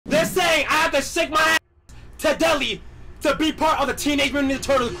have to shake my ass to Delhi to be part of the Teenage Mutant Ninja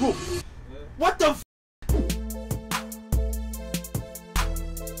Turtles group. What the f?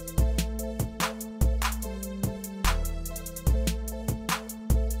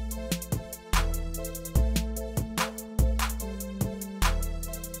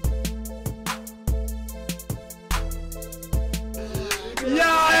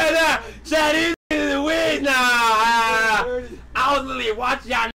 Yeah, Chinese is weird now. I was literally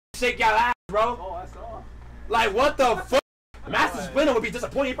watching y'all shake y'all ass, bro. Oh, I saw. Like, what the fuck? Master Splinter would be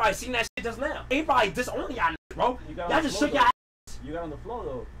disappointed. He probably seen that shit just now. He probably disowned y'all, bro. Y'all just shook y'all ass. You got on the floor,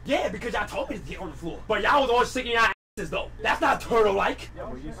 though. Yeah, because y'all told me to get on the floor. But y'all was always shaking y'all asses, though. That's not turtle-like. Yeah,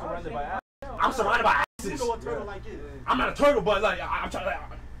 were you surrounded by asses? I'm surrounded by asses. You know what turtle-like is. I'm not a turtle, but, like, I'm trying to,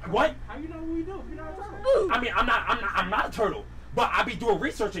 what? How you know what we do? You're not a turtle. I mean, I'm not a turtle. But I be doing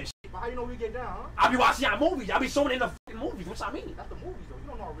research and shit. But how you know we get down, huh? I be watching y'all movies. I be showing in the fucking movies. What I mean? That's the movies, though. You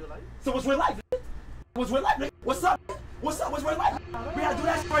don't know real life. So what's real life? What's real life, nigga? What's up? What's up? What's real life? We gotta do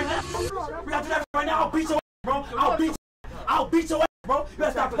that right now. We gotta do that right now. I'll beat your ass, bro. I'll beat your ass, bro. You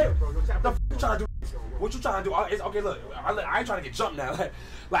better stop playing. The f you trying to do? What you trying to do? Okay, look. I ain't trying to get jumped now.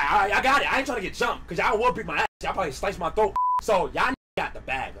 Like I got it. I ain't trying to get jumped. Cause y'all will beat my ass. Y'all probably slice my throat. So y'all got the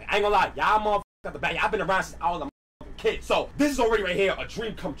bag. Like, I ain't gonna lie. Y'all motherfuckers got the bag. Y'all been around since I was a kid. So this is already right here a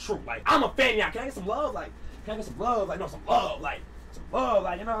dream come true. Like, I'm a fan, y'all. Can I get some love? Like, can I get some love? Like, no, some love. Like, some love.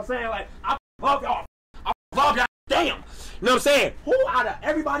 Like, you know what I'm saying? Like, I love y'all. I love y'all. Damn. You know what I'm saying? Who out of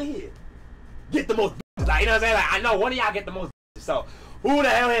everybody here get the most bitches? Like, you know what I'm saying? Like, I know one of y'all get the most bitches. So who the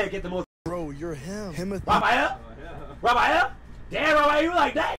hell here get the most? Bro, you're him. Raphael? Raphael? Damn, Raphael, you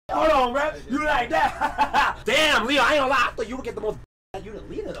like that? Hold on, bro. You like that? Damn, Leo, I ain't gonna lie. I thought you would get the most. Like, you the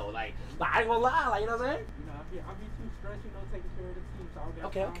leader though. Like I ain't gonna lie. Like, you know what I'm saying? I'll be too stressed, you know, taking care of the team. So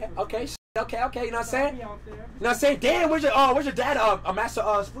Okay. You know what I'm saying? You know what I'm saying? Damn, where's your dad? Master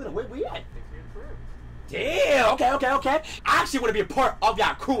Splinter. Where we at? Damn. Okay. I actually want to be a part of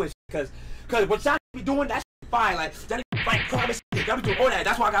y'all crew and shit, cause what y'all be doing, that shit fine. Like y'all be fighting crime and shit. Y'all be doing all that.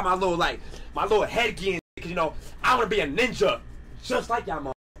 That's why I got my little headgear. Cause you know I want to be a ninja, just like y'all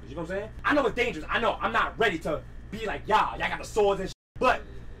motherfuckers. You know what I'm saying? I know it's dangerous. I know I'm not ready to be like y'all. Y'all got the swords and shit. But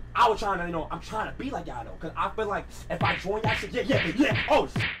I was trying to, you know, I'm trying to be like y'all though, cause I feel like if I join y'all shit, yeah. Oh,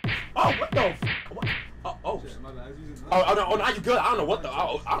 what the? What? Oh, no, now you good? I don't know what the.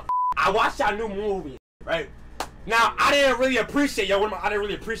 I watched y'all new movie, right? Now I didn't really appreciate I didn't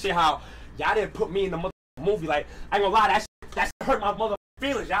really appreciate how y'all didn't put me in the movie. Like, I ain't gonna lie, that hurt my mother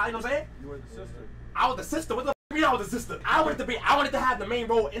feelings, y'all. You know what I'm saying? You were the sister. I was the sister. What the f mean I was the sister? I wanted to have the main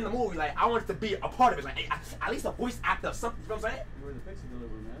role in the movie. Like, I wanted to be a part of it. Like, hey, at least a voice actor or something. You know what I'm saying? You were the pizza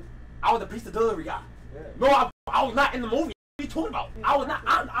delivery, man. I was the pizza delivery guy. Yeah. No, I was not in the movie. What are you talking about? I was not.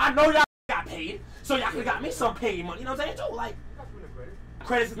 I know y'all got paid, so y'all could have got me some paid money. You know what I'm saying? Too. Like,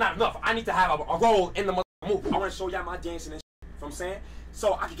 credits is not enough. I need to have a role in the movie. I want to show y'all my dancing and shit. You know what I'm saying?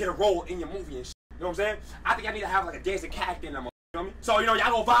 So I can get a role in your movie and shit. You know what I'm saying? I think I need to have like a dancing character in the movie. You know what I mean? So, you know,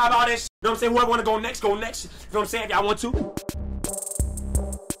 y'all gonna vibe out this. You know what I'm saying? Whoever wanna go next, go next. You know what I'm saying? If y'all want to.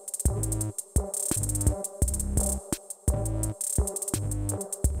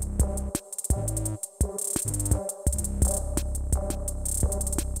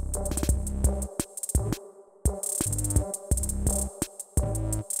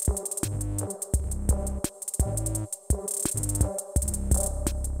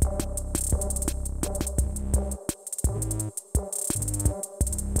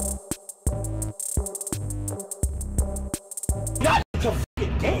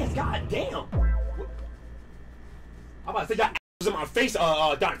 God damn. I'm about to say y'all asses in my face,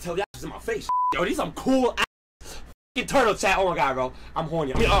 Donatello, y'all asses in my face. Yo, these some cool ass fucking turtle chat. Oh my god, bro. I'm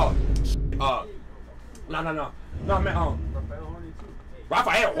horny. I mean, no, man,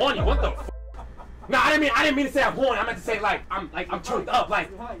 Raphael horny, what the f? No, I didn't mean to say I'm horny. I meant to say like I'm turned up, like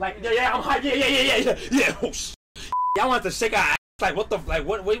yeah, I'm hyped, yeah. Oh shit. Y'all want to shake our ass, like what the, like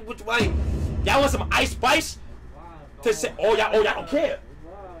what y'all want some ice spice? To say, oh y'all don't care.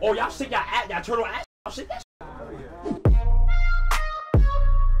 Oh, y'all shake y'all ass, y'all turtle ass, y'all shake that shit.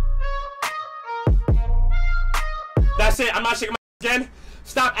 That's it, I'm not shaking my ass again.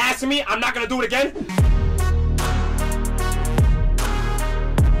 Stop asking me, I'm not gonna do it again.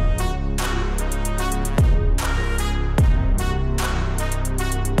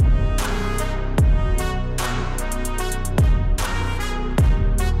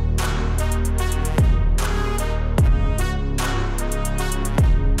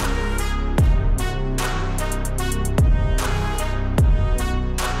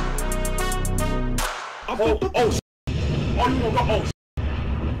 Oh, you gonna go,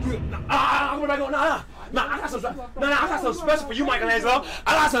 I'm gonna go, nah. Nah, I got some. I got something special for you, Michelangelo.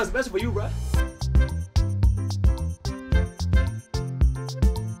 I got something special for you, bro.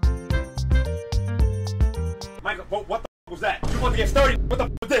 Michael, what the f was that? You want to get sturdy? What the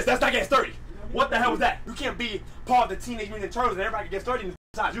f was this? That's not getting sturdy. What the hell was that? You can't be part of the Teenage Mutant Ninja Turtles and everybody can get sturdy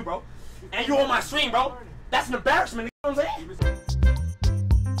besides you, bro. And you on my stream, bro. That's an embarrassment. You know what I'm saying?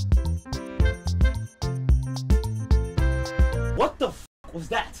 What the f was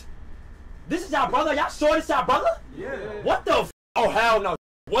that? This is y'all brother? Y'all sure this y'all brother? Yeah. What the f? Oh hell no.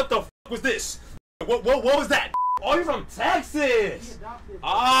 What the f was this? What was that? Oh, you from Texas?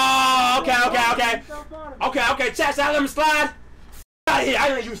 Oh, okay. Chat, let me slide. Out of here. I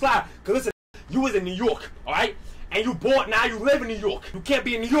didn't let you slide. Cause listen, you was in New York, all right? And you bought, now you live in New York. You can't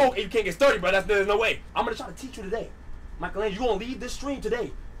be in New York and you can't get sturdy, bro. There's no way. I'm gonna try to teach you today. Michelangelo, you gonna leave this stream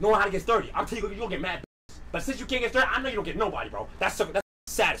today knowing how to get sturdy. I'm telling you, you're gonna get mad. But since you can't get sturdy, I know you don't get nobody, bro. That's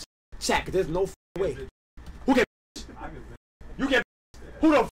sad as chat, cause there's no way. Who get? You get?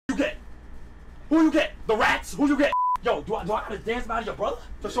 Who the f you get? Who you get? The rats? Who you get? Yo, do I gotta dance by your brother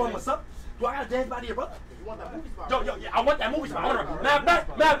to show him what's up? Do I gotta dance by your brother? You want that movie spot? Yo, yeah, I want that movie spot.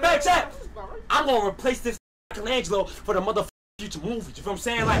 Matter of fact, chat. I'm gonna replace this Michelangelo for the motherfucking future movies. You feel what I'm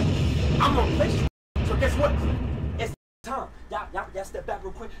saying? Like, I'm gonna replace you. So guess what? It's time. Y'all step back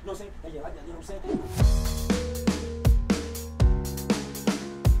real quick. You know what I'm saying? Yeah, like that. You know what I'm saying?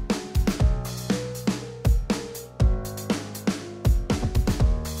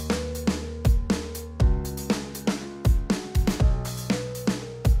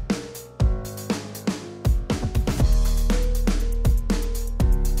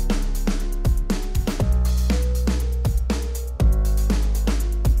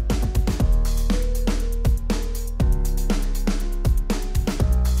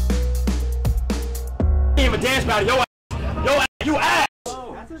 Dance about it, you ass.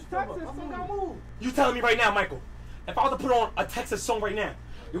 That's his Texas, so don't move. You telling me right now, Michael, if I was to put on a Texas song right now,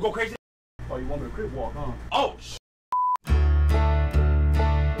 you go crazy? Oh, you want me to crip walk, huh? Oh,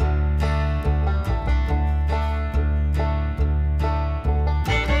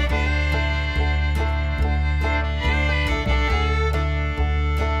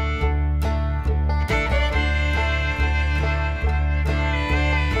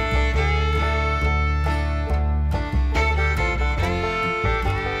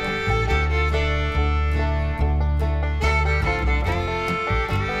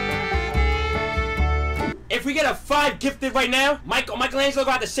 if we get a 5 gifted right now, Michelangelo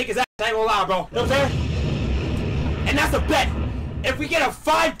gonna have to shake his ass. I ain't gonna lie, bro. You know what I'm saying? And that's a bet. If we get a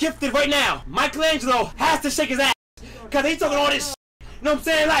 5 gifted right now, Michelangelo has to shake his ass. Cause he talking all this shit. You know what I'm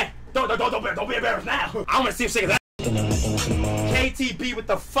saying? Like, don't be embarrassed now. I wanna see him shake his ass. KTB with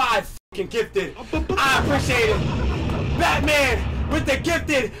the 5 fucking gifted. I appreciate it. Batman with the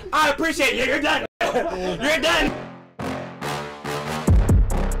gifted. I appreciate it. You're done. You're done.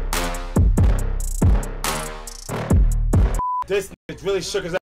 This nigga really shook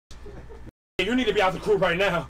his ass. You need to be out the crew right now.